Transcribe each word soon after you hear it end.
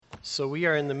So we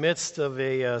are in the midst of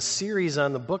a series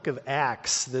on the book of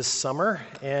Acts this summer,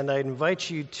 and I invite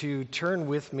you to turn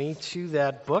with me to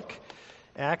that book.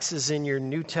 Acts is in your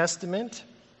New Testament.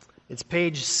 It's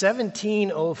page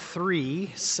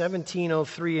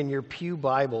 1703 in your pew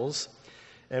Bibles,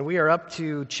 and we are up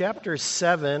to chapter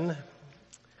 7.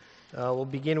 We'll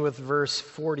begin with verse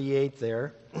 48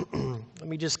 there. Let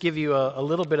me just give you a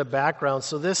little bit of background.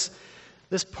 So this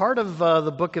part of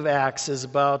the book of Acts is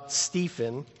about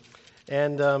Stephen.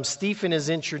 And Stephen is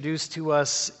introduced to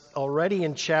us already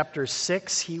in chapter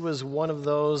 6. He was one of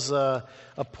those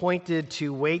appointed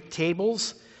to wait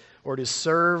tables or to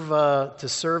serve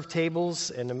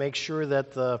tables and to make sure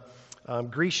that the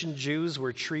Grecian Jews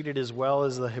were treated as well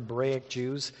as the Hebraic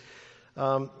Jews.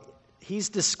 He's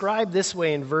described this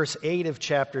way in verse 8 of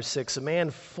chapter 6, a man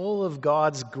full of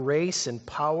God's grace and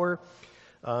power.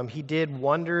 He did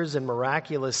wonders and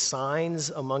miraculous signs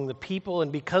among the people,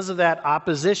 and because of that,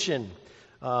 opposition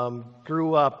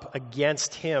grew up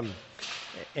against him.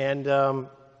 And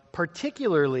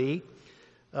particularly,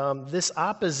 this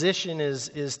opposition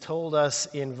is told us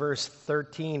in verse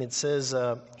 13. It says,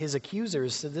 his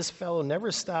accusers said, "This fellow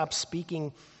never stopped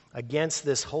speaking against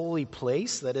this holy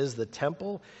place," that is the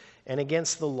temple, "and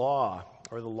against the law,"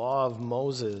 or the law of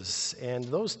Moses. And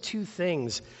those two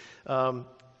things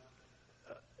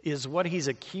is what he's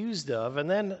accused of. And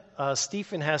then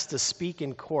Stephen has to speak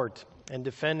in court and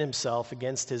defend himself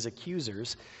against his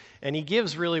accusers. And he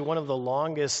gives really one of the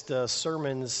longest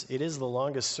sermons. It is the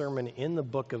longest sermon in the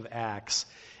book of Acts.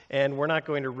 And we're not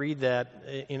going to read that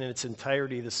in its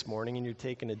entirety this morning, and you're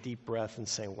taking a deep breath and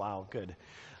saying, wow, good.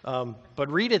 But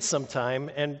read it sometime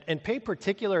and pay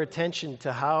particular attention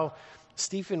to how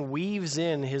Stephen weaves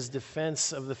in his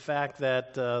defense of the fact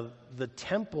that the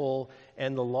temple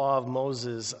and the law of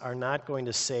Moses are not going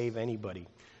to save anybody.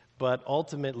 But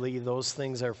ultimately, those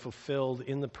things are fulfilled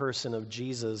in the person of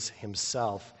Jesus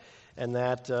himself. And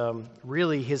that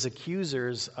really his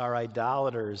accusers are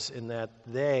idolaters in that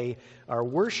they are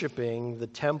worshiping the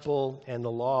temple and the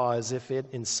law as if it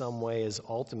in some way is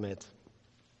ultimate,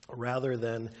 rather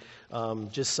than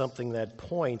just something that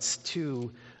points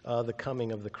to the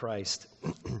coming of the Christ.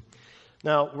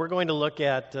 Now, we're going to look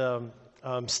at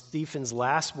Stephen's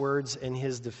last words in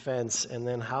his defense and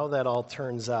then how that all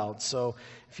turns out. So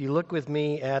if you look with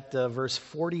me at verse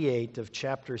 48 of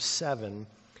chapter 7,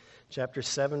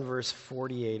 verse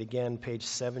 48, again, page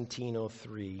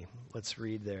 1703. Let's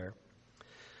read there.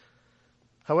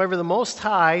 "However, the Most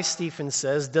High," Stephen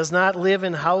says, "does not live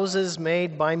in houses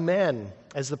made by men.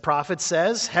 As the prophet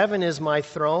says, 'Heaven is my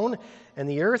throne, and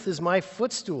the earth is my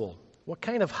footstool.' What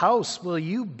kind of house will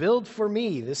you build for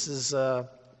me?" This is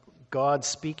God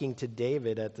speaking to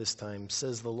David at this time,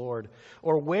 says the Lord.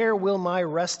 "Or where will my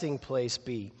resting place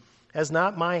be? Has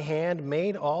not my hand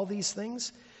made all these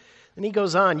things?" And he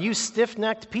goes on, "You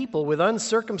stiff-necked people with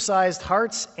uncircumcised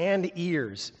hearts and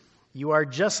ears, you are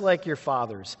just like your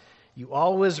fathers. You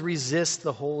always resist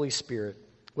the Holy Spirit.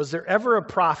 Was there ever a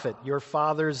prophet your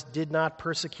fathers did not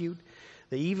persecute?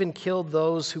 They even killed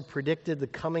those who predicted the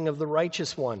coming of the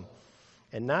righteous one.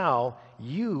 And now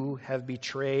you have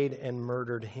betrayed and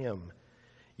murdered him.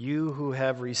 You who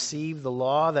have received the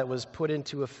law that was put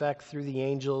into effect through the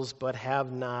angels, but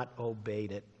have not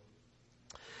obeyed it."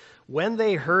 When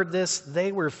they heard this,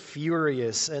 they were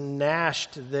furious and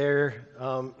gnashed their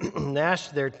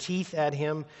teeth at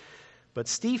him. But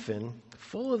Stephen,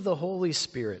 full of the Holy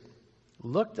Spirit,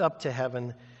 looked up to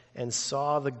heaven and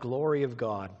saw the glory of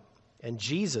God, and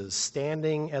Jesus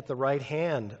standing at the right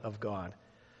hand of God.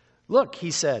 "Look,"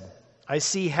 he said, "I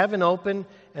see heaven open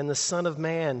and the Son of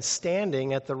Man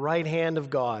standing at the right hand of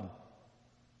God."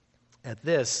 At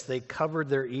this, they covered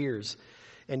their ears,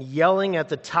 and yelling at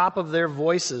the top of their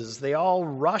voices, they all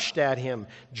rushed at him,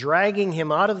 dragging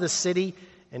him out of the city,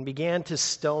 and began to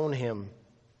stone him.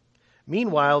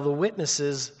 Meanwhile, the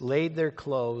witnesses laid their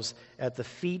clothes at the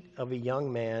feet of a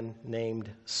young man named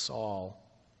Saul.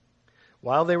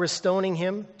 While they were stoning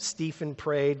him, Stephen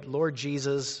prayed, "Lord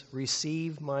Jesus,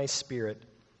 receive my spirit."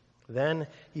 Then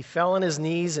he fell on his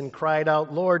knees and cried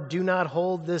out, "Lord, do not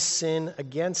hold this sin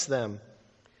against them."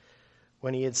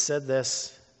 When he had said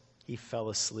this, he fell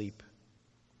asleep.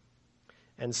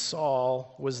 And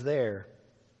Saul was there,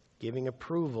 giving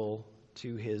approval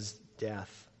to his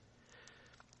death.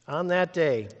 On that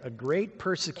day, a great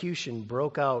persecution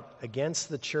broke out against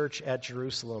the church at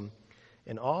Jerusalem,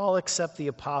 and all except the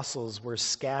apostles were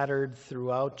scattered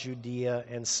throughout Judea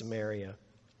and Samaria.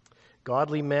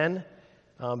 Godly men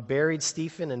buried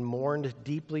Stephen and mourned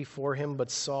deeply for him, but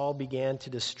Saul began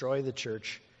to destroy the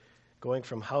church. Going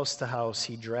from house to house,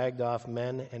 he dragged off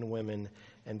men and women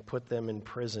and put them in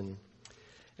prison.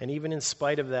 And even in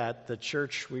spite of that, the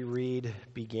church, we read,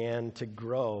 began to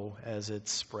grow as it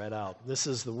spread out. This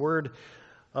is the word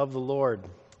of the Lord.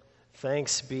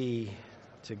 Thanks be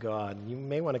to God. You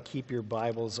may want to keep your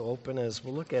Bibles open as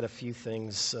we'll look at a few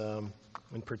things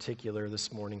in particular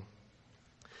this morning.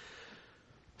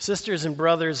 Sisters and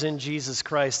brothers in Jesus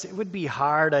Christ, it would be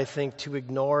hard, I think, to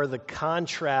ignore the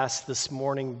contrast this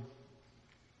morning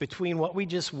between what we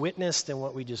just witnessed and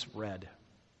what we just read,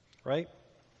 right?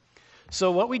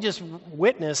 So what we just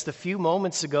witnessed a few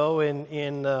moments ago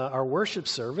in our worship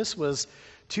service was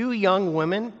two young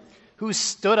women who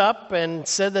stood up and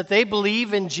said that they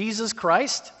believe in Jesus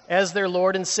Christ as their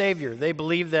Lord and Savior. They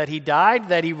believe that He died,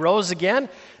 that He rose again,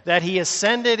 that He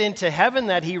ascended into heaven,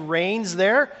 that He reigns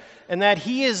there, and that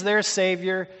He is their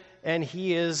Savior and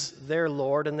He is their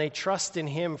Lord, and they trust in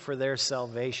Him for their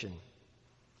salvation.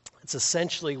 It's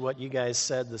essentially what you guys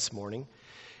said this morning.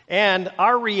 And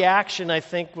our reaction, I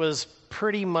think, was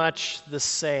pretty much the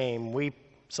same.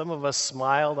 Some of us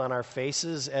smiled on our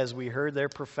faces as we heard their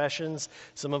professions.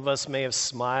 Some of us may have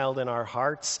smiled in our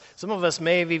hearts. Some of us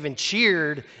may have even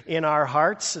cheered in our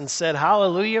hearts and said,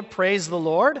 "Hallelujah, praise the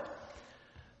Lord."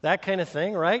 That kind of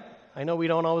thing, right? I know we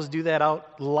don't always do that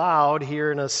out loud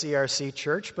here in a CRC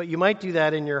church, but you might do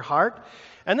that in your heart.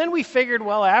 And then we figured,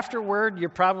 well, afterward, you're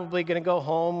probably going to go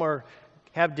home or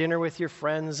have dinner with your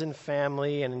friends and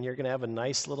family, and you're going to have a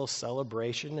nice little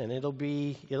celebration, and it'll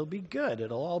be good.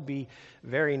 It'll all be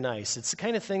very nice. It's the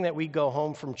kind of thing that we go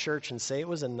home from church and say, it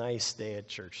was a nice day at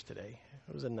church today.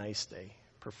 It was a nice day.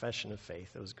 Profession of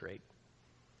faith. It was great.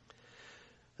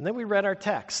 And then we read our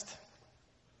text.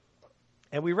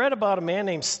 And we read about a man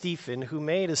named Stephen who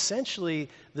made essentially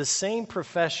the same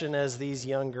profession as these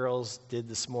young girls did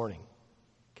this morning.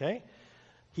 Okay?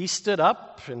 He stood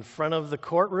up in front of the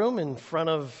courtroom, in front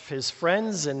of his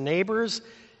friends and neighbors,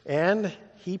 and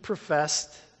he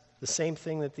professed the same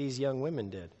thing that these young women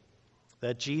did.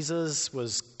 That Jesus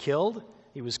was killed,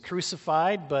 He was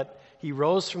crucified, but He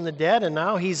rose from the dead, and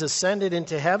now He's ascended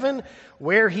into heaven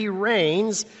where He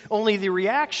reigns. Only the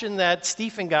reaction that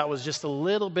Stephen got was just a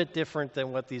little bit different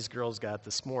than what these girls got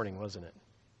this morning, wasn't it?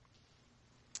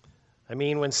 I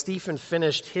mean, when Stephen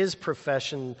finished his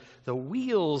profession, the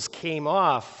wheels came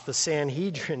off the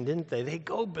Sanhedrin, didn't they? They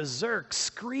go berserk,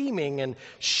 screaming and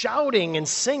shouting and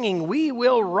singing, "We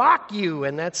will rock you!"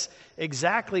 And that's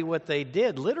exactly what they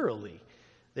did, literally.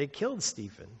 They killed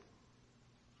Stephen.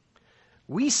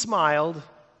 We smiled,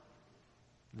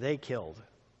 they killed.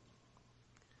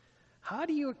 How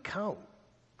do you account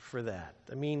for that?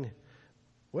 I mean,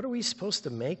 what are we supposed to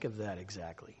make of that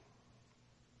exactly?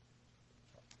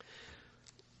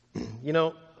 You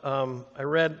know, I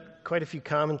read quite a few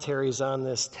commentaries on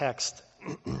this text,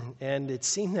 and it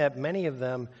seemed that many of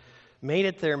them made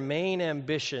it their main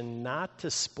ambition not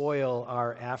to spoil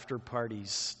our after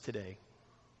parties today.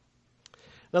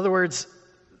 In other words,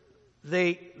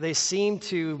 they seem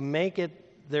to make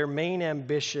it their main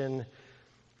ambition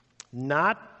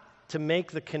not to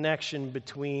make the connection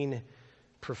between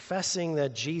professing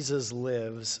that Jesus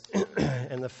lives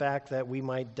and the fact that we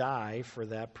might die for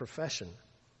that profession.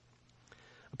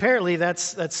 Apparently,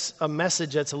 that's a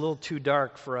message that's a little too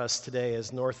dark for us today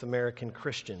as North American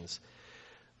Christians.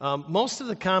 Most of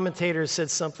the commentators said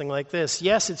something like this: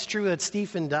 yes, it's true that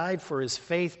Stephen died for his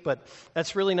faith, but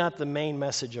that's really not the main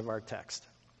message of our text.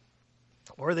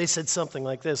 Or they said something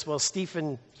like this: well,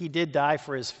 Stephen, he did die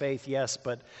for his faith, yes,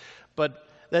 but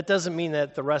that doesn't mean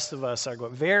that the rest of us are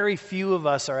going. Very few of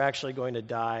us are actually going to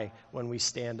die when we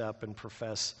stand up and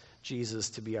profess Jesus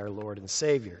to be our Lord and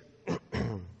Savior.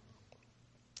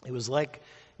 It was like,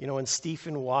 when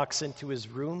Stephen walks into his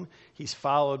room, he's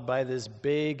followed by this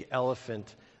big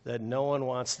elephant that no one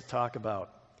wants to talk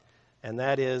about. And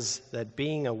that is that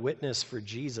being a witness for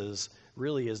Jesus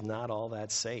really is not all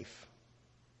that safe.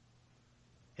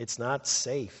 It's not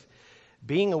safe.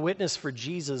 Being a witness for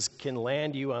Jesus can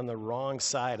land you on the wrong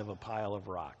side of a pile of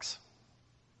rocks.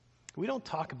 We don't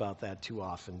talk about that too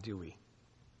often, do we?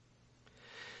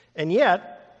 And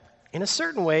yet, in a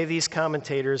certain way, these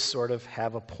commentators sort of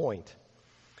have a point.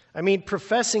 I mean,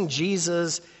 professing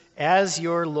Jesus as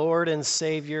your Lord and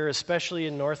Savior, especially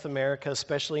in North America,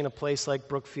 especially in a place like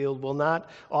Brookfield, will not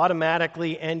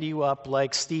automatically end you up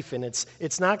like Stephen.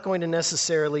 It's not going to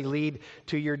necessarily lead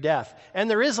to your death. And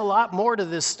there is a lot more to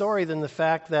this story than the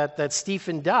fact that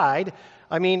Stephen died.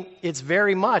 I mean, it's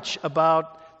very much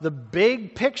about the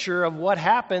big picture of what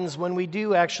happens when we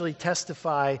do actually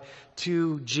testify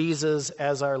to Jesus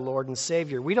as our Lord and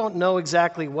Savior. We don't know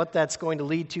exactly what that's going to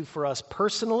lead to for us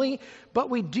personally,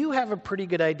 but we do have a pretty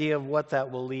good idea of what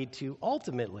that will lead to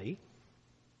ultimately.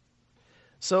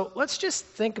 So let's just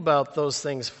think about those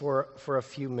things for a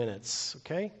few minutes,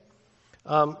 okay?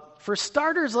 For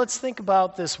starters, let's think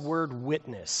about this word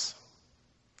witness.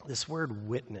 This word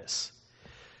witness.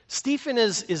 Stephen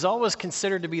is always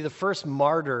considered to be the first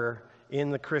martyr in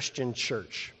the Christian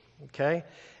church, okay?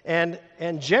 And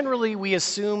generally we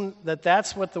assume that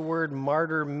that's what the word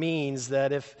martyr means,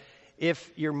 that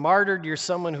if you're martyred, you're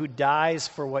someone who dies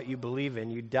for what you believe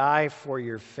in. You die for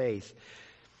your faith.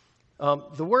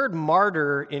 The word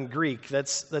martyr in Greek,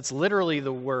 that's literally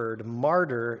the word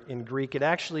martyr in Greek. It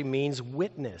actually means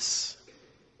witness.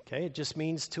 Okay, it just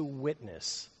means to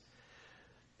witness.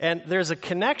 And there's a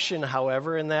connection,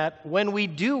 however, in that when we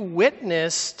do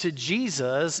witness to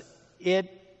Jesus,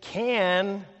 it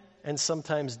can and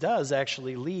sometimes does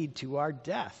actually lead to our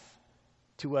death,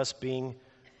 to us being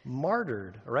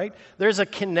martyred, all right? There's a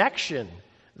connection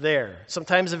there,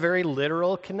 sometimes a very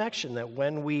literal connection, that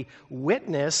when we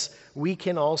witness, we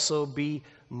can also be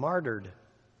martyred.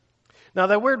 Now,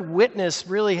 that word witness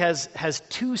really has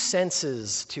two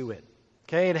senses to it.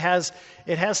 Okay, it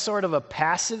has sort of a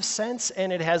passive sense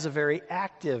and it has a very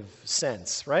active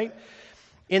sense, right?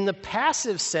 In the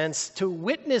passive sense, to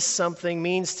witness something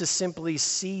means to simply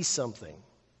see something,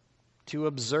 to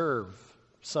observe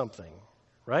something,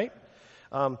 right?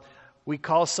 We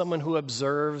call someone who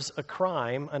observes a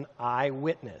crime an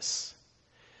eyewitness.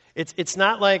 It's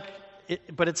not like,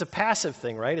 but it's a passive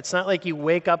thing, right? It's not like you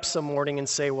wake up some morning and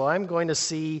say, well, I'm going to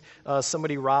see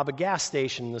somebody rob a gas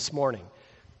station this morning.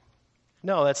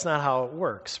 No, that's not how it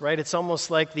works, right? It's almost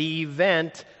like the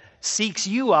event seeks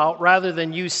you out rather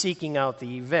than you seeking out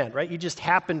the event, right? You just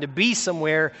happen to be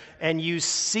somewhere and you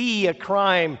see a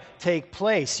crime take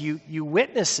place. You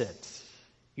witness it.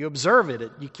 You observe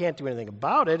it. You can't do anything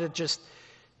about it. It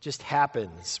just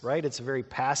happens, right? It's a very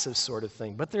passive sort of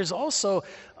thing. But there's also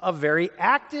a very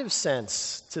active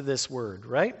sense to this word,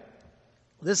 right?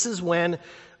 This is when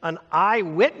an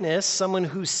eyewitness, someone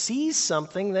who sees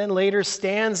something, then later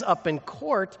stands up in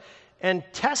court and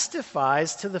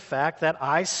testifies to the fact that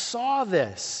I saw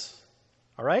this.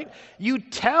 All right? You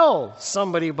tell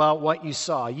somebody about what you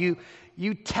saw. You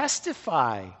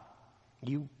testify.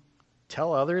 You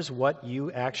tell others what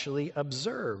you actually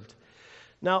observed.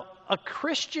 Now, a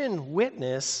Christian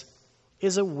witness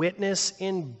is a witness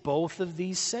in both of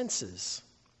these senses.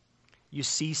 You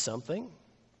see something,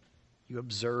 you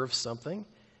observe something,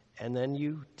 and then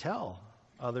you tell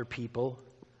other people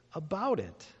about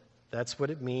it. That's what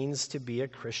it means to be a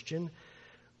Christian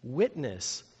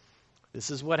witness. This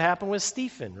is what happened with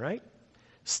Stephen, right?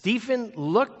 Stephen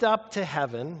looked up to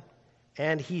heaven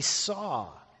and he saw.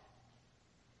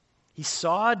 He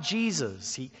saw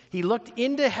Jesus. He looked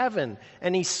into heaven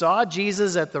and he saw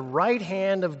Jesus at the right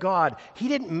hand of God. He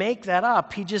didn't make that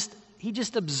up. He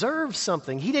just observed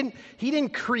something. He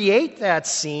didn't create that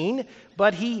scene,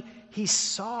 but he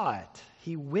saw it.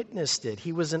 He witnessed it.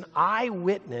 He was an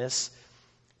eyewitness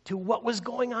to what was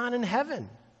going on in heaven.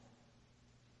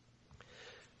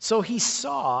 So he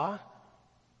saw,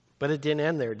 but it didn't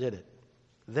end there, did it?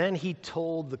 Then he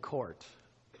told the court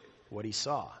what he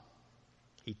saw.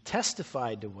 He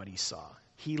testified to what he saw.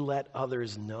 He let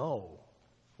others know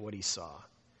what he saw.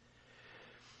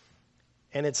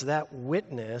 And it's that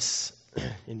witness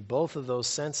in both of those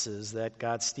senses that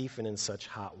got Stephen in such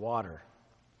hot water.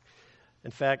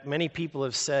 In fact, many people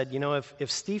have said,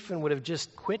 if Stephen would have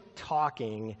just quit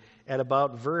talking at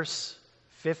about verse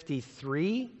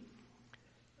 53,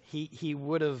 he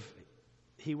would have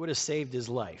saved his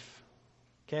life.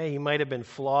 Okay, he might have been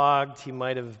flogged, he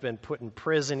might have been put in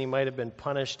prison, he might have been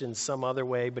punished in some other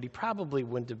way, but he probably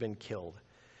wouldn't have been killed.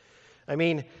 I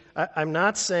mean, I'm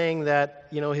not saying that,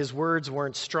 his words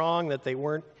weren't strong, that they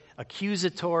weren't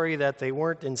accusatory, that they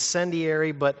weren't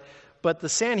incendiary, but the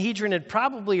Sanhedrin had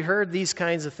probably heard these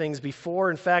kinds of things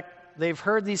before. In fact, they've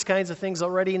heard these kinds of things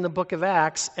already in the book of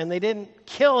Acts, and they didn't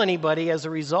kill anybody as a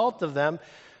result of them.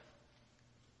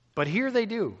 But here they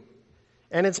do.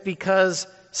 And it's because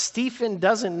Stephen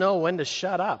doesn't know when to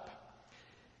shut up.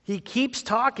 He keeps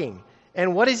talking.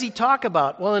 And what does he talk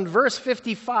about? Well, in verse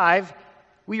 55,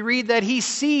 we read that he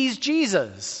sees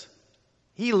Jesus.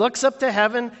 He looks up to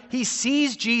heaven, he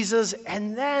sees Jesus,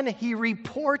 and then he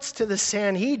reports to the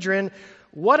Sanhedrin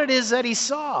what it is that he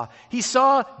saw. He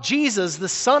saw Jesus, the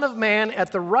Son of Man,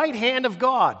 at the right hand of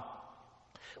God.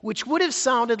 which would have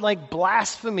sounded like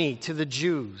blasphemy to the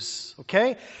Jews,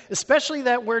 okay? Especially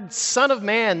that word Son of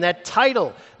Man, that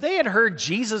title. They had heard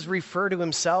Jesus refer to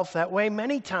himself that way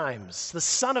many times. The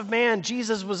Son of Man,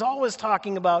 Jesus was always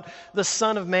talking about the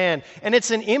Son of Man. And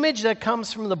it's an image that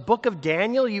comes from the book of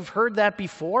Daniel. You've heard that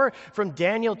before from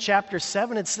Daniel chapter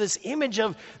 7. It's this image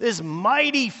of this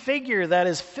mighty figure that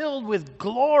is filled with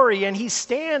glory, and he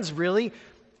stands really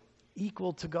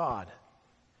equal to God.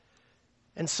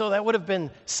 And so that would have been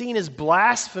seen as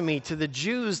blasphemy to the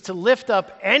Jews to lift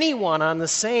up anyone on the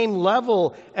same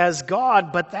level as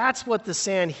God, but that's what the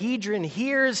Sanhedrin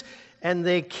hears, and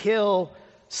they kill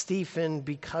Stephen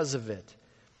because of it.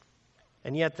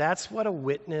 And yet that's what a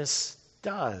witness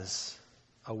does.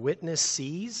 A witness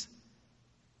sees,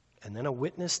 and then a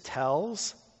witness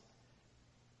tells,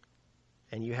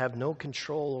 and you have no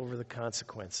control over the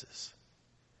consequences.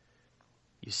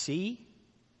 You see,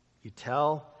 you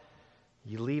tell,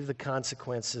 you leave the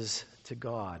consequences to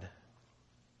God.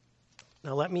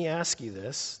 Now let me ask you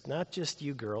this, not just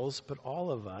you girls, but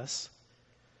all of us.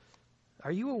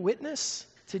 Are you a witness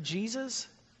to Jesus?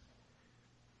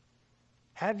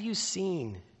 Have you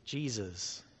seen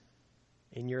Jesus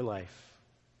in your life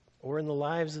or in the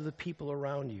lives of the people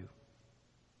around you?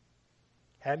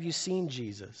 Have you seen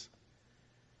Jesus?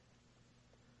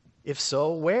 If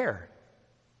so, where?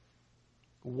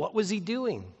 What was he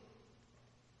doing?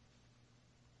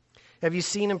 Have you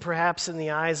seen him perhaps in the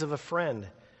eyes of a friend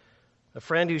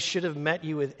who should have met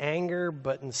you with anger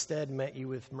but instead met you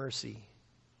with mercy?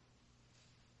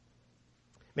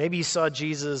 Maybe you saw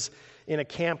Jesus in a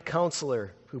camp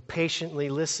counselor who patiently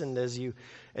listened as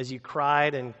you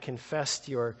cried and confessed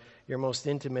your most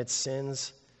intimate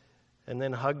sins, and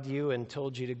then hugged you and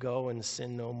told you to go and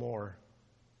sin no more.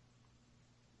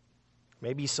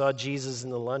 Maybe you saw Jesus in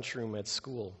the lunchroom at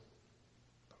school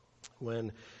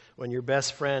when your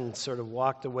best friend sort of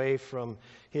walked away from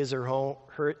his or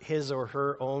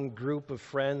her own group of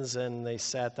friends and they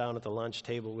sat down at the lunch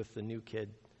table with the new kid.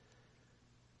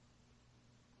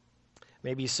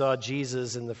 Maybe you saw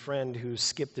Jesus in the friend who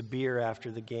skipped a beer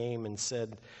after the game and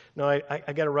said, "No,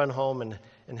 I got to run home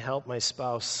and help my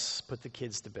spouse put the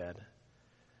kids to bed."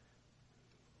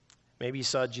 Maybe you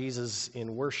saw Jesus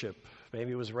in worship.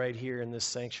 Maybe it was right here in this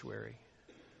sanctuary.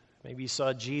 Maybe you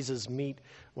saw Jesus meet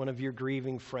one of your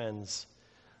grieving friends.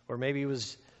 Or maybe it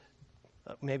was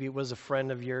a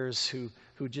friend of yours who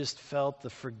just felt the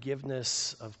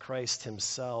forgiveness of Christ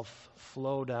himself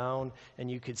flow down,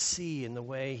 and you could see in the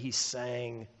way he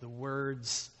sang the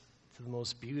words to the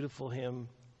most beautiful hymn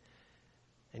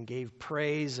and gave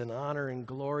praise and honor and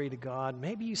glory to God.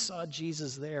 Maybe you saw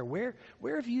Jesus there. Where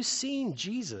have you seen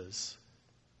Jesus?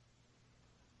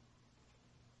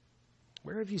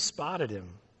 Where have you spotted him?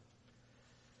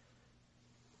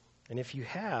 And if you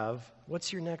have,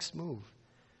 what's your next move?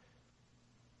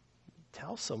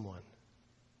 Tell someone.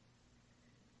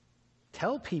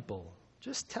 Tell people.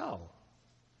 Just tell.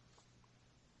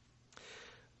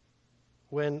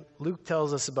 When Luke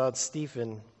tells us about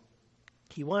Stephen,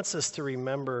 he wants us to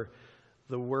remember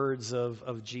the words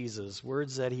of Jesus,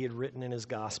 words that he had written in his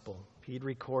gospel. He'd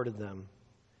recorded them.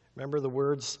 Remember the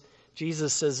words?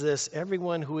 Jesus says this,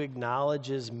 "Everyone who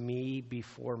acknowledges me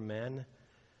before men,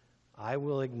 I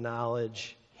will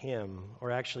acknowledge him."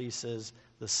 Or actually he says,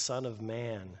 the Son of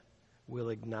Man will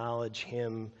acknowledge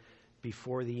him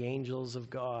before the angels of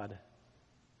God.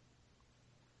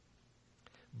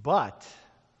 But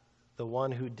the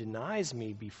one who denies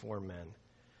me before men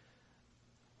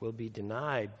will be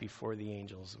denied before the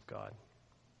angels of God.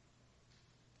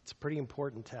 It's a pretty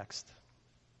important text.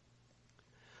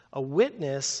 A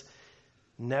witness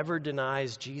never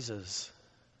denies Jesus.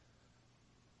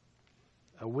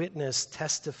 A witness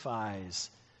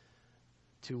testifies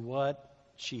to what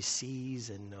she sees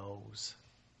and knows.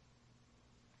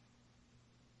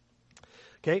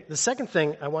 Okay, the second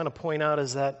thing I want to point out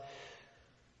is that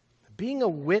being a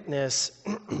witness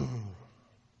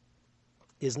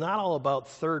is not all about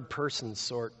third-person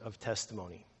sort of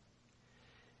testimony.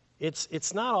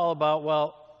 It's not all about,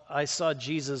 well, I saw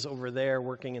Jesus over there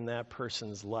working in that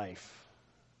person's life.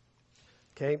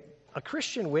 Okay, a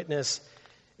Christian witness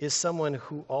is someone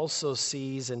who also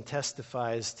sees and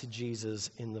testifies to Jesus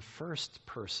in the first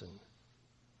person.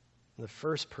 In the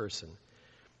first person.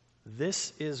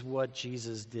 This is what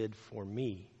Jesus did for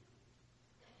me.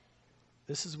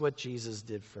 This is what Jesus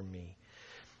did for me.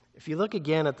 If you look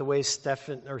again at the way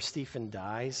Stephen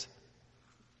dies,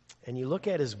 and you look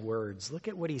at his words, look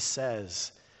at what he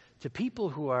says to people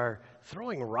who are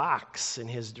throwing rocks in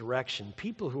his direction,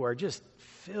 people who are just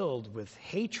filled with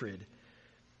hatred.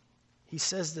 He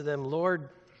says to them, Lord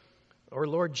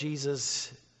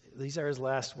Jesus, these are his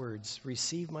last words,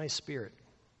 receive my spirit.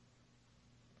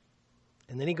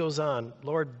 And then he goes on,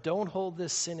 Lord, don't hold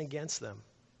this sin against them.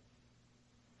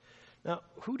 Now,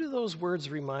 who do those words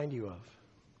remind you of?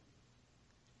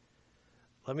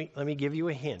 Let me give you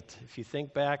a hint. If you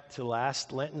think back to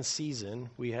last Lenten season,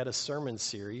 we had a sermon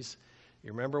series.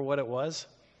 You remember what it was?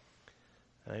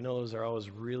 And I know those are always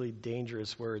really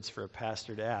dangerous words for a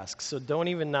pastor to ask. So don't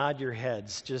even nod your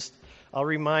heads. I'll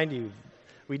remind you,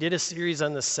 we did a series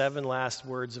on the 7 last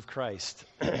words of Christ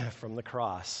from the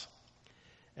cross.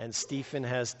 And Stephen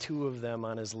has 2 of them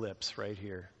on his lips right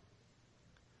here.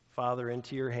 Father,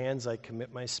 into your hands I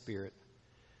commit my spirit.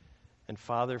 And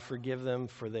Father, forgive them,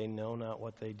 for they know not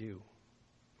what they do.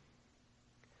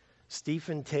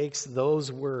 Stephen takes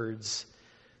those words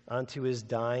onto his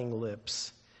dying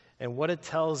lips. And what it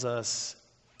tells us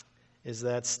is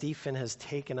that Stephen has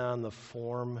taken on the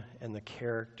form and the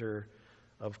character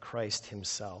of Christ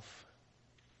himself.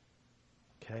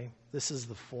 Okay? This is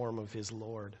the form of his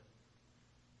Lord.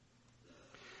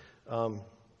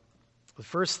 The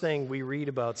first thing we read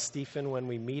about Stephen when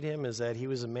we meet him is that he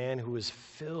was a man who was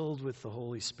filled with the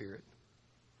Holy Spirit.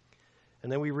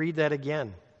 And then we read that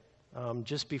again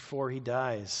just before he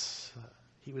dies.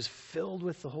 He was filled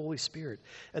with the Holy Spirit.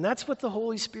 And that's what the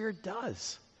Holy Spirit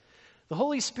does. The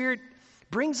Holy Spirit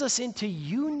brings us into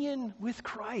union with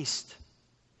Christ.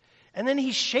 And then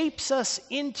he shapes us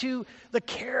into the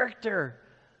character,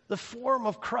 the form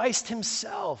of Christ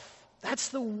himself. That's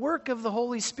the work of the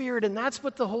Holy Spirit, and that's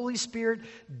what the Holy Spirit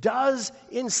does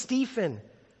in Stephen.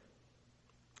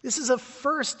 This is a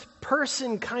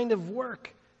first-person kind of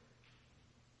work.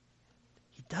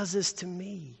 He does this to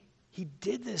me. He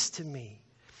did this to me.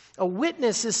 A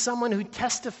witness is someone who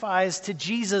testifies to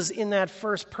Jesus in that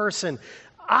first person.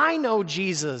 I know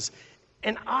Jesus,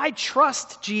 and I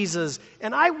trust Jesus,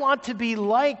 and I want to be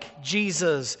like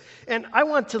Jesus, and I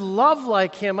want to love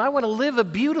like him. I want to live a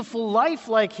beautiful life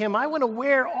like him. I want to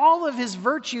wear all of his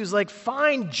virtues like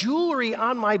fine jewelry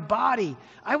on my body.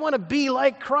 I want to be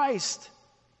like Christ.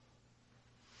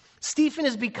 Stephen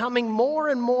is becoming more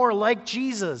and more like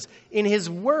Jesus in his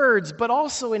words, but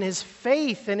also in his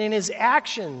faith and in his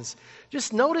actions.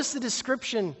 Just notice the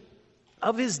description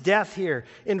of his death here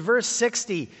in verse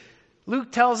 60.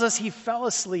 Luke tells us he fell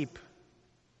asleep.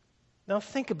 Now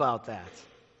think about that.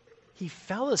 He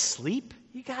fell asleep?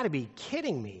 You got to be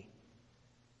kidding me.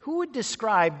 Who would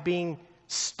describe being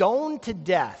stoned to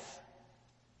death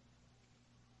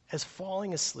as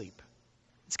falling asleep?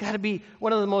 It's got to be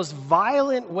one of the most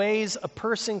violent ways a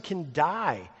person can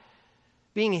die.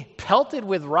 Being pelted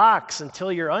with rocks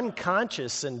until you're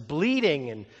unconscious and bleeding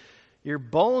and your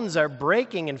bones are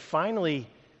breaking, and finally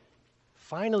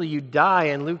you die.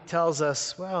 And Luke tells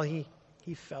us, well, he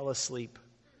fell asleep.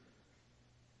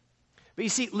 But you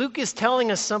see, Luke is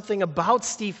telling us something about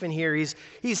Stephen here. He's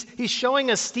showing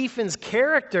us Stephen's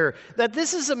character, that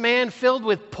this is a man filled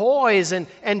with poise and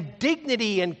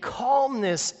dignity and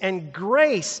calmness and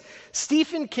grace.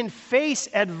 Stephen can face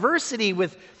adversity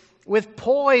with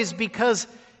poise because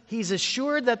he's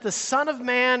assured that the Son of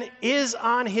Man is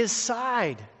on his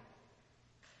side.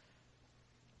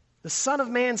 The Son of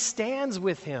Man stands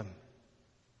with him.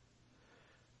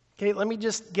 Okay, let me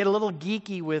just get a little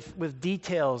geeky with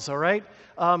details, all right?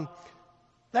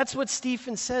 That's what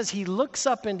Stephen says. He looks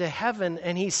up into heaven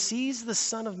and he sees the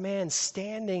Son of Man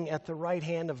standing at the right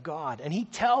hand of God. And he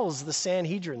tells the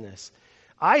Sanhedrin this.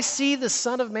 I see the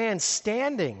Son of Man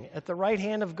standing at the right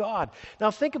hand of God.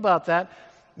 Now think about that.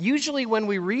 Usually when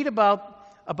we read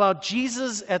about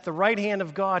Jesus at the right hand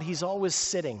of God, he's always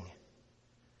sitting.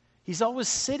 He's always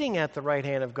sitting at the right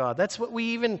hand of God. That's what we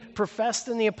even professed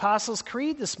in the Apostles'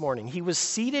 Creed this morning. He was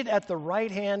seated at the right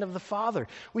hand of the Father.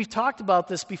 We've talked about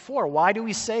this before. Why do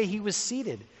we say he was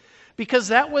seated? Because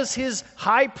that was his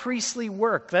high priestly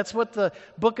work. That's what the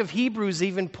book of Hebrews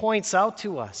even points out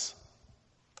to us.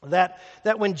 That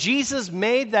when Jesus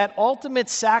made that ultimate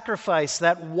sacrifice,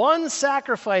 that one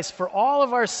sacrifice for all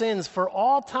of our sins for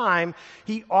all time,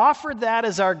 he offered that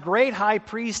as our great high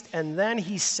priest, and then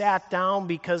he sat down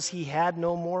because he had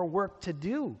no more work to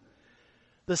do.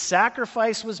 The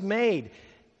sacrifice was made.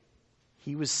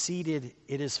 He was seated.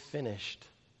 It is finished.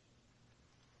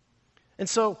 And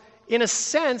so, in a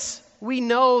sense, we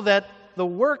know that the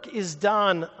work is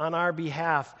done on our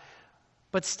behalf.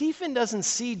 But Stephen doesn't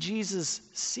see Jesus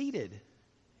seated.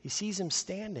 He sees him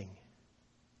standing.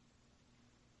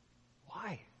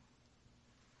 Why?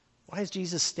 Why is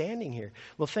Jesus standing here?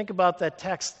 Well, think about that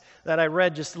text that I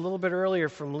read just a little bit earlier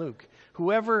from Luke.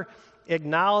 Whoever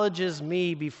acknowledges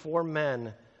me before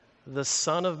men, the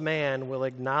Son of Man will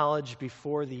acknowledge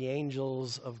before the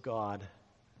angels of God.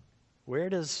 Where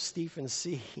does Stephen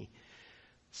see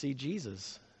see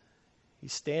Jesus.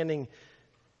 He's standing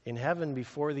in heaven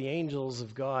before the angels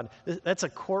of God. That's a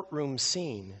courtroom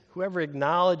scene. Whoever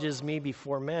acknowledges me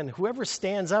before men, whoever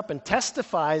stands up and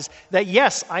testifies that,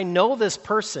 yes, I know this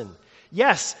person.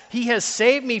 Yes, he has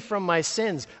saved me from my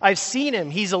sins. I've seen him.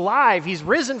 He's alive. He's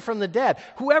risen from the dead.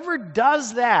 Whoever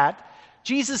does that,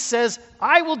 Jesus says,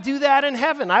 I will do that in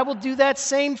heaven. I will do that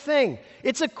same thing.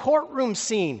 It's a courtroom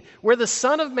scene where the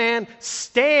Son of Man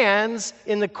stands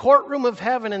in the courtroom of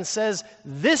heaven and says,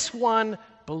 this one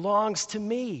belongs to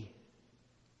me.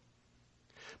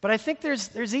 But I think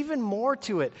there's even more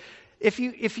to it. If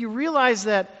you realize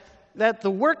that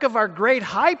the work of our great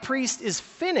high priest is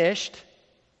finished,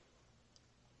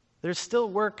 there's still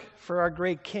work for our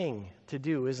great king to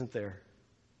do, isn't there?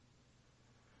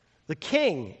 The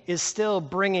king is still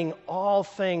bringing all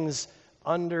things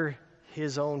under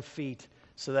his own feet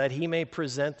so that he may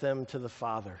present them to the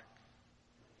Father.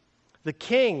 The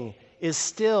king is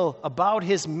still about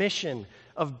his mission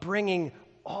of bringing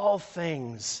all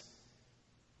things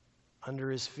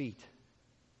under his feet.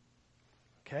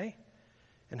 Okay?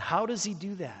 And how does he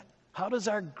do that? How does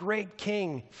our great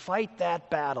king fight that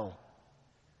battle?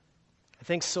 I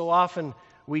think so often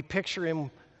we picture him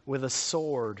with a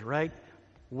sword, right?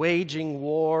 Waging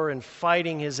war and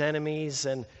fighting his enemies,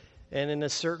 and in a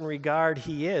certain regard,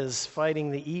 he is fighting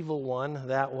the evil one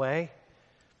that way.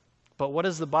 But what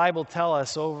does the Bible tell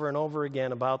us over and over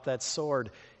again about that sword?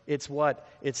 It's what?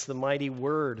 It's the mighty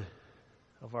word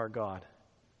of our God.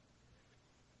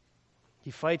 He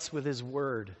fights with his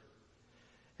word.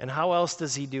 And how else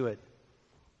does he do it?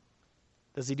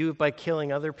 Does he do it by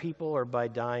killing other people or by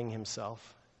dying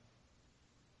himself?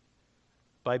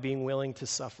 By being willing to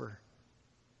suffer.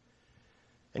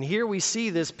 And here we see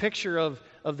this picture of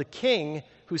the king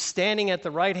who's standing at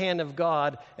the right hand of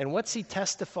God. And what's he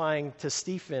testifying to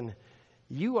Stephen?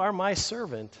 You are my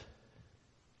servant.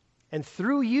 And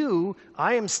through you,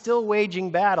 I am still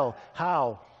waging battle.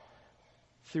 How?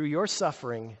 Through your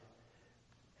suffering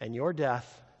and your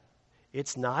death.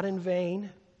 It's not in vain.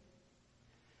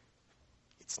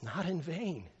 It's not in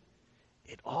vain.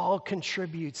 It all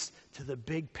contributes to the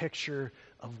big picture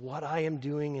of what I am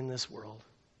doing in this world.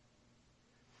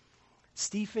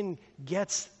 Stephen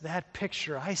gets that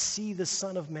picture. I see the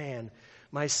Son of Man.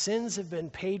 My sins have been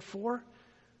paid for.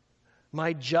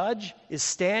 My judge is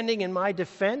standing in my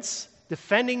defense,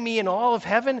 defending me in all of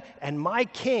heaven, and my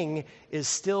king is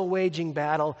still waging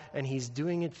battle, and he's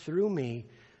doing it through me,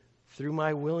 through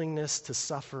my willingness to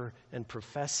suffer and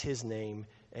profess his name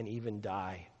and even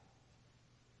die.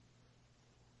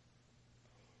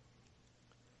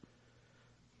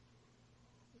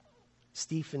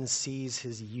 Stephen sees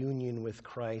his union with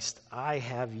Christ. I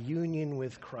have union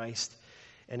with Christ,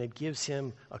 and it gives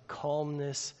him a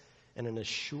calmness and an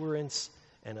assurance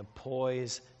and a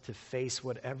poise to face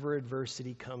whatever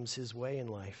adversity comes his way in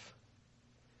life.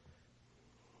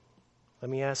 Let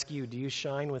me ask you, do you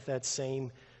shine with that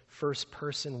same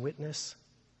first-person witness?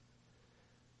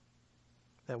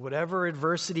 That whatever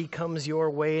adversity comes your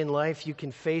way in life, you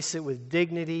can face it with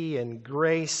dignity and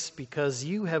grace because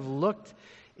you have looked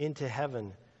into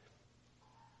heaven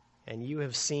and you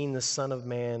have seen the Son of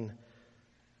Man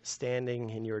standing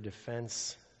in your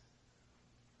defense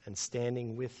and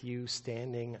standing with you,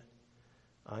 standing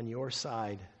on your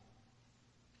side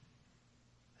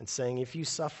and saying, if you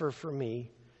suffer for me,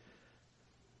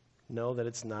 know that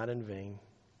it's not in vain.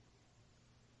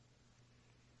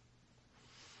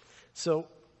 So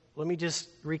let me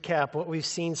just recap. What we've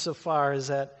seen so far is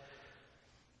that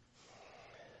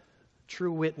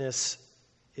true witness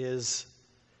is,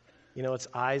 it's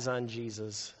eyes on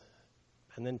Jesus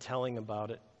and then telling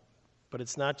about it. But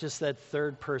it's not just that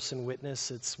third-person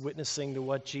witness. It's witnessing to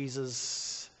what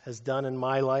Jesus has done in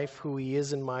my life, who he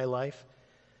is in my life,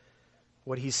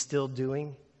 what he's still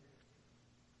doing.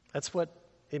 That's what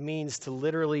it means to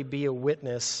literally be a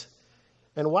witness.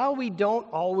 And while we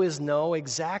don't always know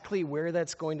exactly where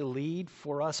that's going to lead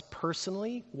for us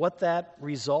personally, what that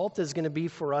result is going to be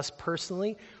for us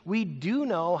personally, we do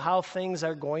know how things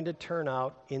are going to turn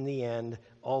out in the end,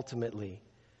 ultimately.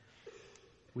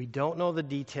 We don't know the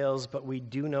details, but we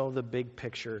do know the big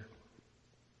picture.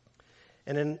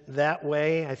 And in that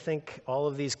way, I think all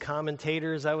of these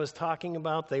commentators I was talking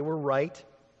about, they were right.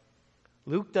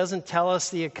 Luke doesn't tell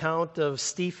us the account of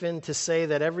Stephen to say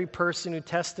that every person who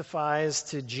testifies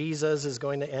to Jesus is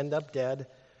going to end up dead.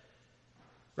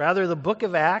 Rather, the book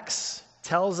of Acts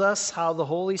tells us how the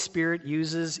Holy Spirit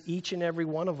uses each and every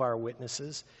one of our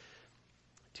witnesses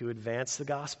to advance the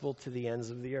gospel to the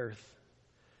ends of the earth.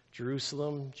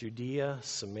 Jerusalem, Judea,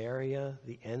 Samaria,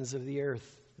 the ends of the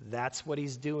earth. That's what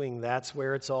he's doing. That's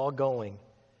where it's all going.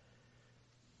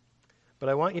 But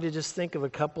I want you to just think of a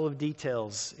couple of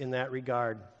details in that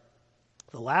regard.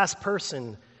 The last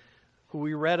person who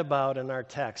we read about in our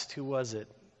text, who was it?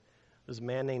 It was a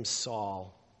man named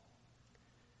Saul.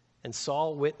 And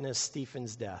Saul witnessed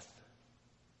Stephen's death.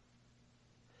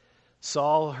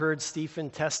 Saul heard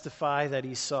Stephen testify that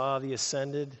he saw the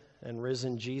ascended and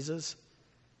risen Jesus.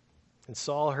 And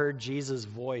Saul heard Jesus'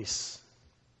 voice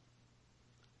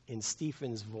in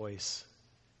Stephen's voice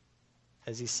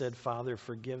as he said, "Father,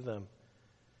 forgive them."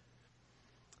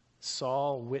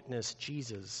 Saul witnessed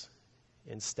Jesus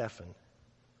in Stephen,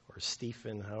 or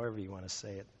Stephen, however you want to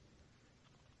say it.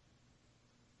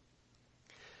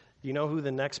 Do you know who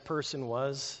the next person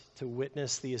was to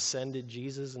witness the ascended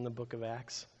Jesus in the book of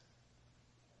Acts?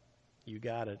 You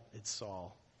got it. It's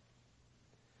Saul.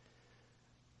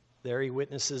 There he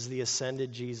witnesses the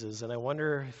ascended Jesus. And I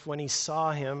wonder if when he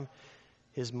saw him,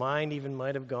 his mind even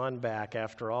might have gone back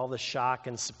after all the shock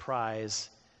and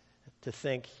surprise to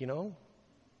think,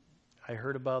 I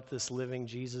heard about this living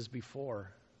Jesus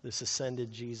before, this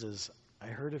ascended Jesus. I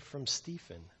heard it from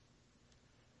Stephen.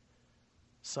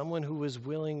 Someone who was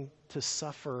willing to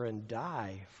suffer and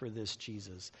die for this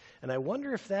Jesus. And I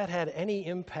wonder if that had any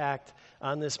impact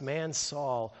on this man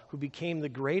Saul, who became the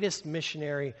greatest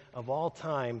missionary of all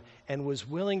time and was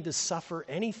willing to suffer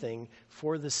anything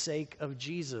for the sake of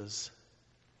Jesus.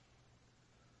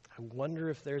 I wonder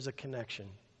if there's a connection.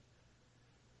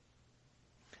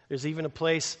 There's even a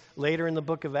place later in the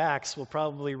book of Acts, we'll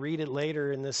probably read it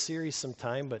later in this series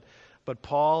sometime, but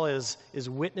Paul is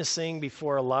witnessing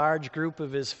before a large group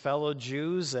of his fellow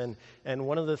Jews, and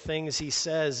one of the things he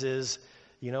says is,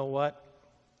 you know what?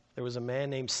 There was a man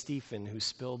named Stephen who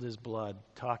spilled his blood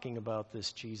talking about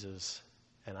this Jesus,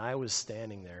 and I was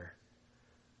standing there,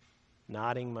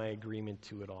 nodding my agreement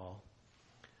to it all.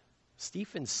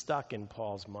 Stephen stuck in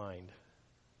Paul's mind.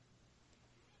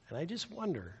 And I just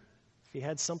wonder if he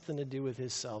had something to do with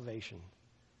his salvation.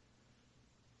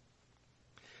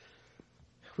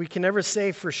 We can never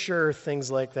say for sure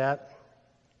things like that.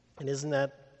 And isn't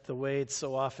that the way it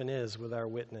so often is with our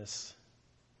witness?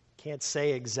 Can't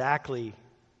say exactly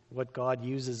what God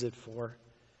uses it for.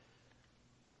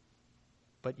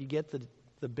 But you get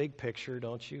the big picture,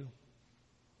 don't you?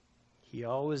 He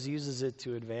always uses it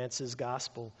to advance his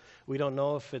gospel. We don't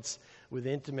know if it's with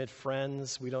intimate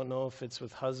friends. We don't know if it's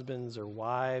with husbands or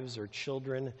wives or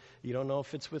children. You don't know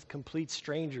if it's with complete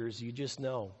strangers. You just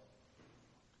know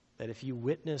that if you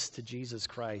witness to Jesus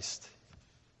Christ,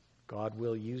 God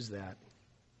will use that.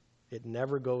 It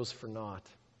never goes for naught.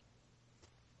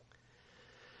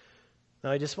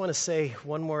 Now, I just want to say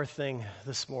one more thing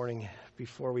this morning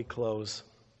before we close.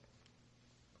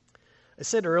 I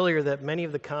said earlier that many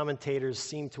of the commentators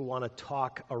seem to want to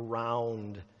talk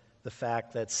around the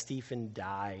fact that Stephen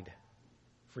died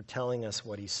for telling us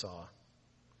what he saw.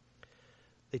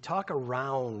 They talk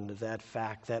around that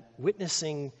fact that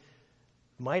witnessing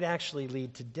might actually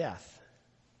lead to death.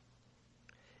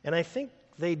 And I think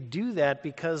they do that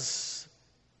because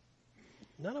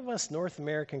none of us North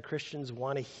American Christians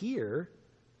want to hear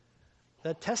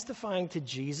that testifying to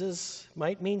Jesus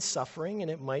might mean suffering and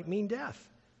it might mean death.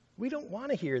 We don't want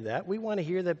to hear that. We want to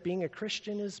hear that being a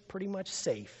Christian is pretty much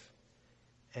safe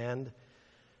and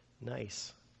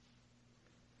nice.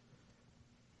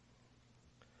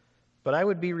 But I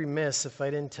would be remiss if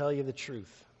I didn't tell you the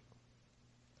truth.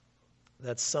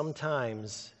 That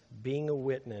sometimes being a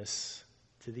witness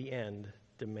to the end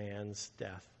demands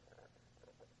death.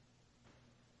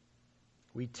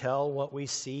 We tell what we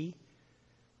see.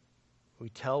 We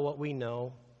tell what we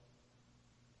know.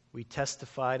 We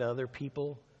testify to other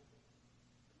people,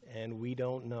 and we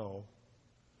don't know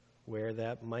where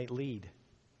that might lead.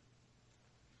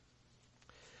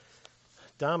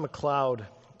 Don McLeod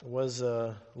was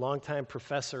a longtime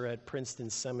professor at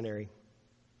Princeton Seminary.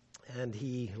 And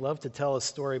he loved to tell a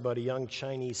story about a young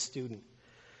Chinese student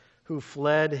who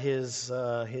fled his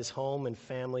home and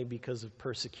family because of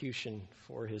persecution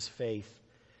for his faith.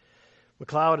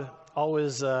 McLeod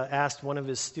always asked one of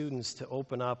his students to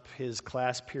open up his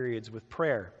class periods with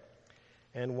prayer.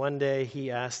 And one day he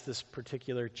asked this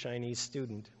particular Chinese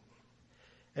student.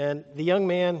 And the young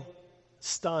man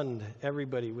stunned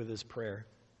everybody with his prayer.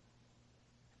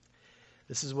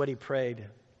 This is what he prayed.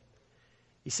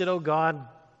 He said, "Oh God,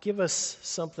 give us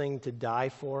something to die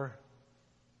for.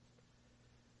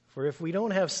 For if we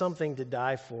don't have something to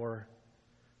die for,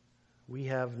 we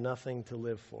have nothing to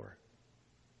live for."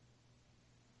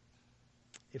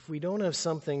 If we don't have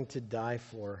something to die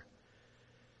for,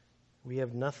 we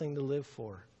have nothing to live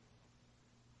for.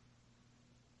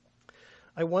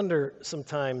 I wonder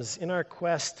sometimes in our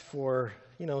quest for,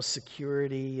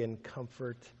 security and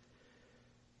comfort,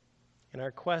 in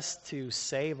our quest to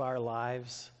save our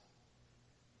lives,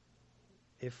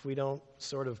 if we don't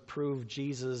sort of prove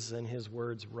Jesus and his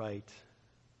words right,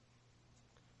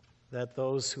 that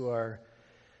those who are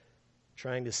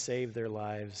trying to save their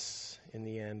lives in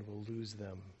the end will lose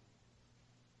them.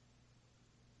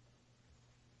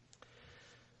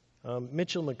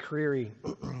 Mitchell McCreary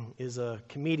is a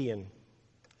comedian,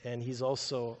 and he's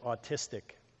also autistic.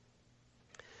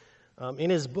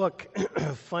 In his book,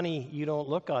 Funny You Don't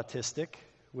Look Autistic,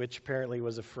 which apparently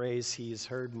was a phrase he's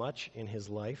heard much in his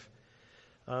life,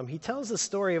 he tells the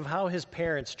story of how his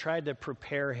parents tried to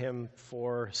prepare him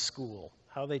for school,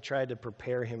 how they tried to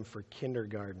prepare him for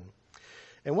kindergarten.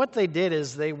 And what they did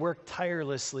is they worked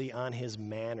tirelessly on his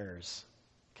manners,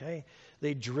 okay?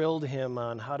 They drilled him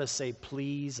on how to say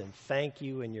please and thank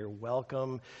you and you're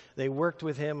welcome. They worked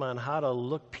with him on how to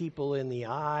look people in the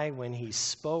eye when he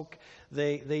spoke.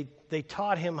 They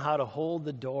taught him how to hold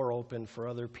the door open for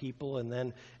other people and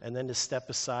then to step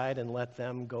aside and let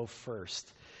them go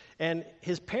first. And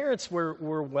his parents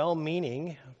were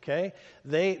well-meaning, okay?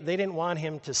 They didn't want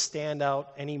him to stand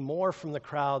out any more from the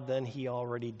crowd than he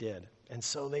already did. And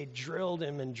so they drilled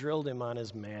him on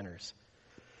his manners.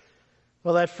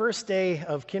 Well, that first day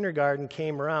of kindergarten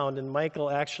came around, and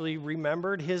Michael actually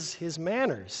remembered his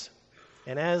manners.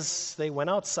 And as they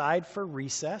went outside for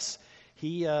recess,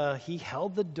 he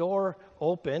held the door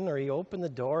open, or he opened the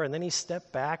door, and then he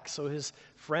stepped back so his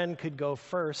friend could go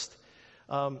first.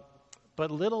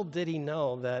 But little did he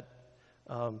know that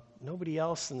nobody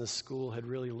else in the school had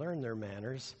really learned their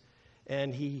manners,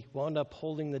 and he wound up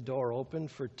holding the door open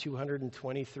for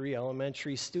 223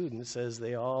 elementary students as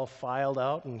they all filed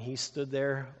out, and he stood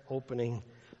there opening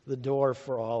the door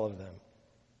for all of them.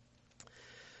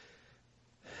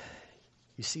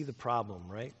 You see the problem,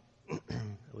 right?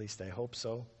 At least I hope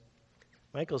so.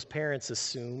 Michael's parents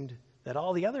assumed that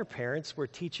all the other parents were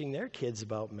teaching their kids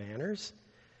about manners,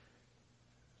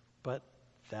 but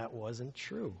that wasn't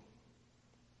true.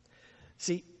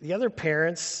 See, the other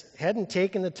parents hadn't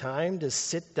taken the time to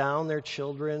sit down their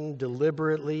children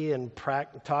deliberately and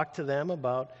talk to them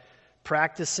about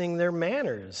practicing their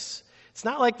manners. It's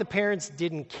not like the parents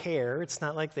didn't care. It's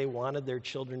not like they wanted their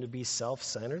children to be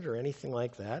self-centered or anything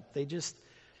like that. They just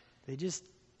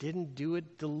didn't do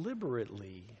it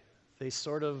deliberately. They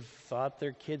sort of thought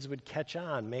their kids would catch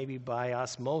on, maybe by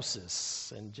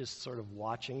osmosis and just sort of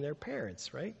watching their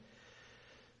parents, right?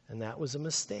 And that was a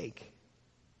mistake.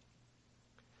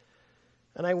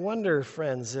 And I wonder,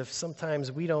 friends, if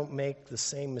sometimes we don't make the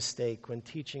same mistake when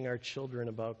teaching our children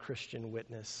about Christian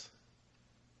witness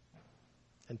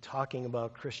and talking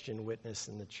about Christian witness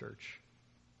in the church.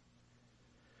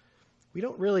 We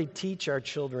don't really teach our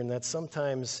children that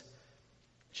sometimes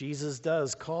Jesus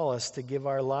does call us to give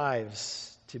our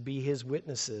lives to be his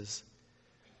witnesses.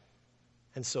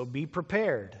 And so be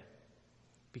prepared,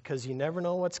 because you never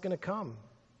know what's going to come.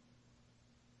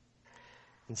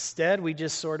 Instead, we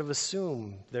just sort of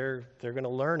assume they're going to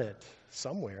learn it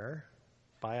somewhere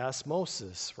by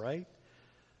osmosis, right?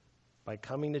 By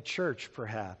coming to church,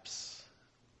 perhaps.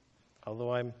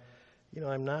 Although I'm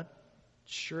not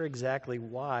sure exactly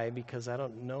why, because I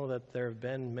don't know that there have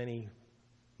been many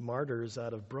martyrs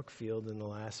out of Brookfield in the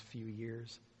last few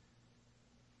years.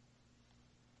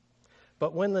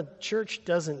 But when the church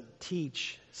doesn't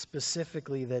teach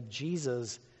specifically that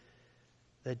Jesus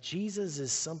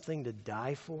is something to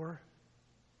die for,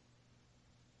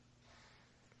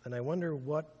 then I wonder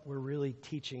what we're really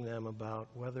teaching them about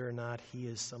whether or not he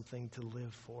is something to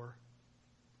live for.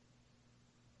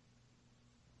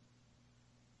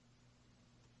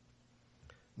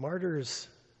 Martyrs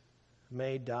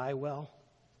may die well,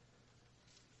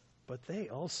 but they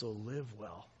also live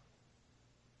well.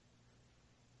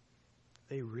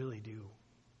 They really do.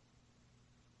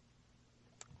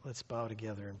 Let's bow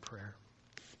together in prayer.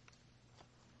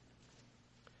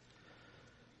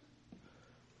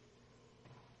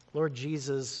 Lord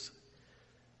Jesus,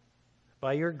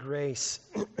 by your grace,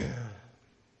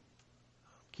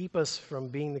 keep us from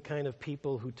being the kind of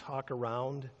people who talk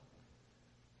around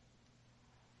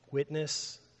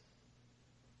witness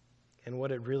and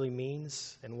what it really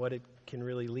means and what it can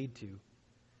really lead to.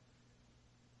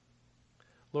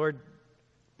 Lord,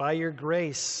 by your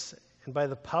grace and by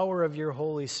the power of your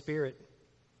Holy Spirit,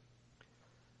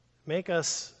 make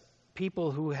us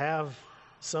people who have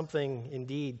something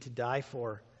indeed to die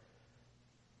for,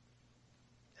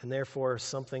 and therefore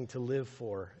something to live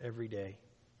for every day.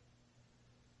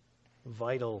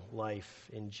 Vital life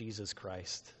in Jesus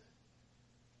Christ.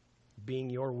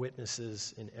 Being your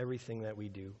witnesses in everything that we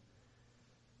do.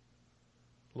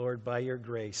 Lord, by your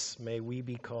grace, may we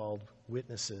be called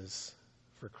witnesses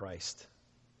for Christ.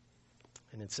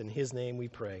 And it's in his name we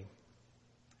pray.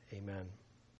 Amen.